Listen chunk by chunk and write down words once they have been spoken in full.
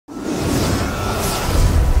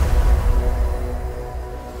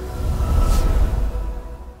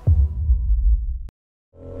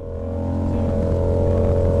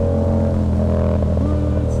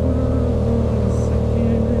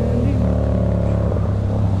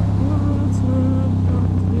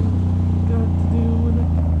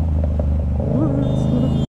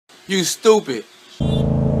You stupid.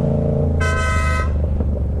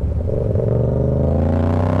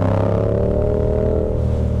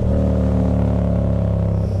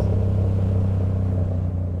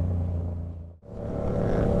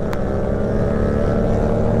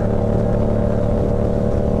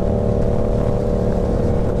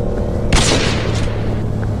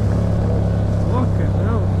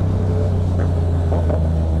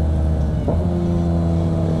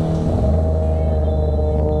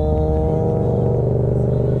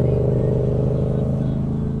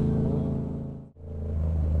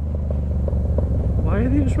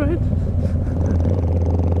 Red?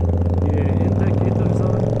 Yeah, indicators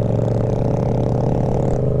on.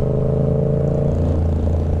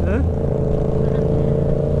 Huh?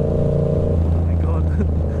 Oh my god,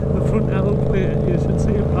 the front L plate, you should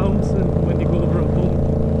see it bouncing when you go over a bump.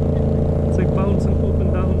 It's like bouncing up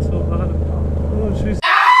and down so bad. Oh, she's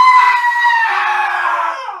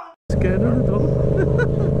scared of the dog.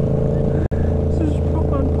 She's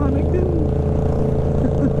proper panicking.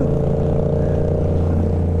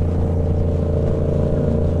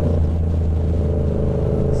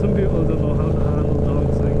 Some people don't know how to handle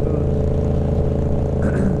dogs like that.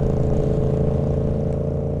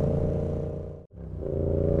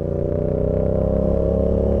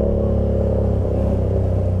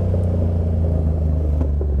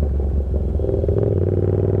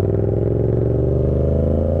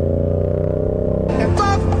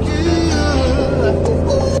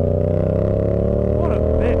 What a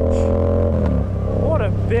bitch. What a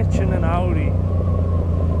bitch in an Audi.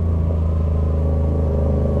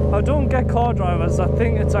 I don't get car drivers that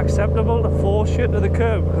think it's acceptable to force you to the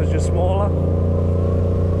curb because you're smaller.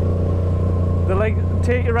 They like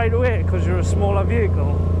take you right away because you're a smaller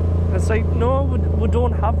vehicle. It's like, no, we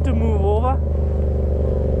don't have to move over.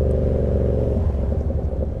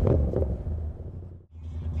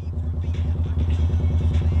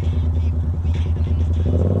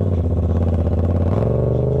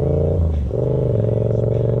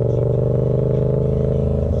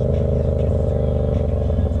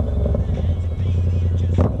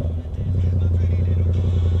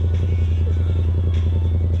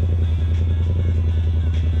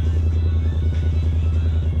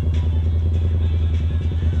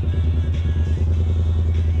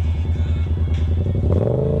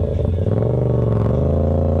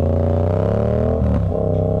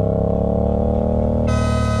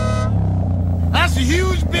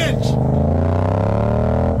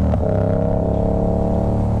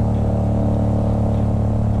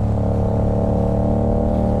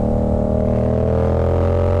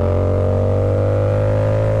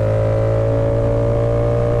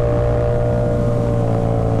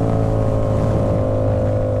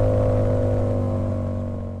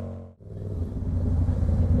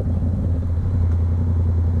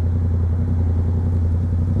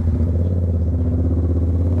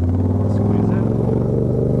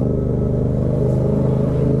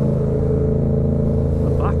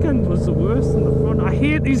 Was the worst in the front. I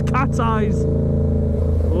hate these cat's eyes.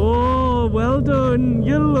 Oh, well done.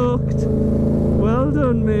 You looked. Well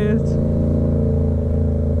done, mate.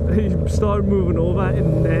 He started moving over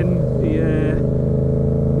and then he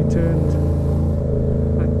turned.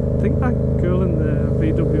 I think that girl in the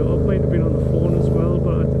VW up might have been on the phone as well,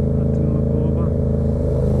 but I didn't look over.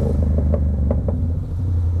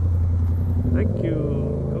 Thank you.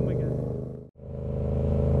 Come again.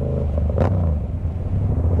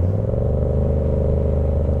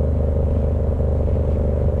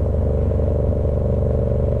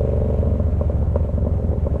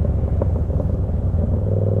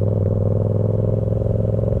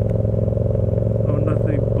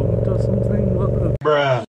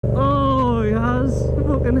 Bruh. Oh, he has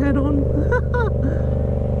fucking head on.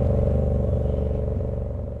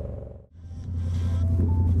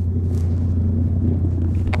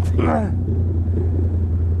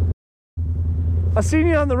 I seen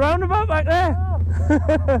you on the roundabout back there.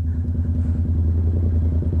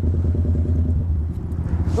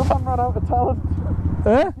 Someone ran out of talent.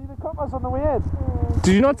 Eh? See the coppers on the way in?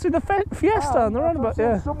 Did you not see the Fiesta on the roundabout?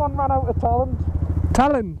 Yeah. Someone ran out of talent.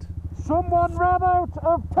 Talent. Someone ran out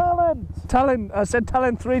of talent. Talent. I said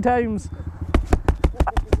talent 3 times.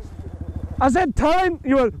 I said talent.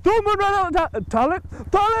 You went, someone ran out of talent. Talent.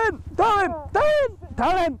 Talent. Talent. Talent.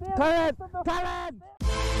 Talent. Talent. Talent.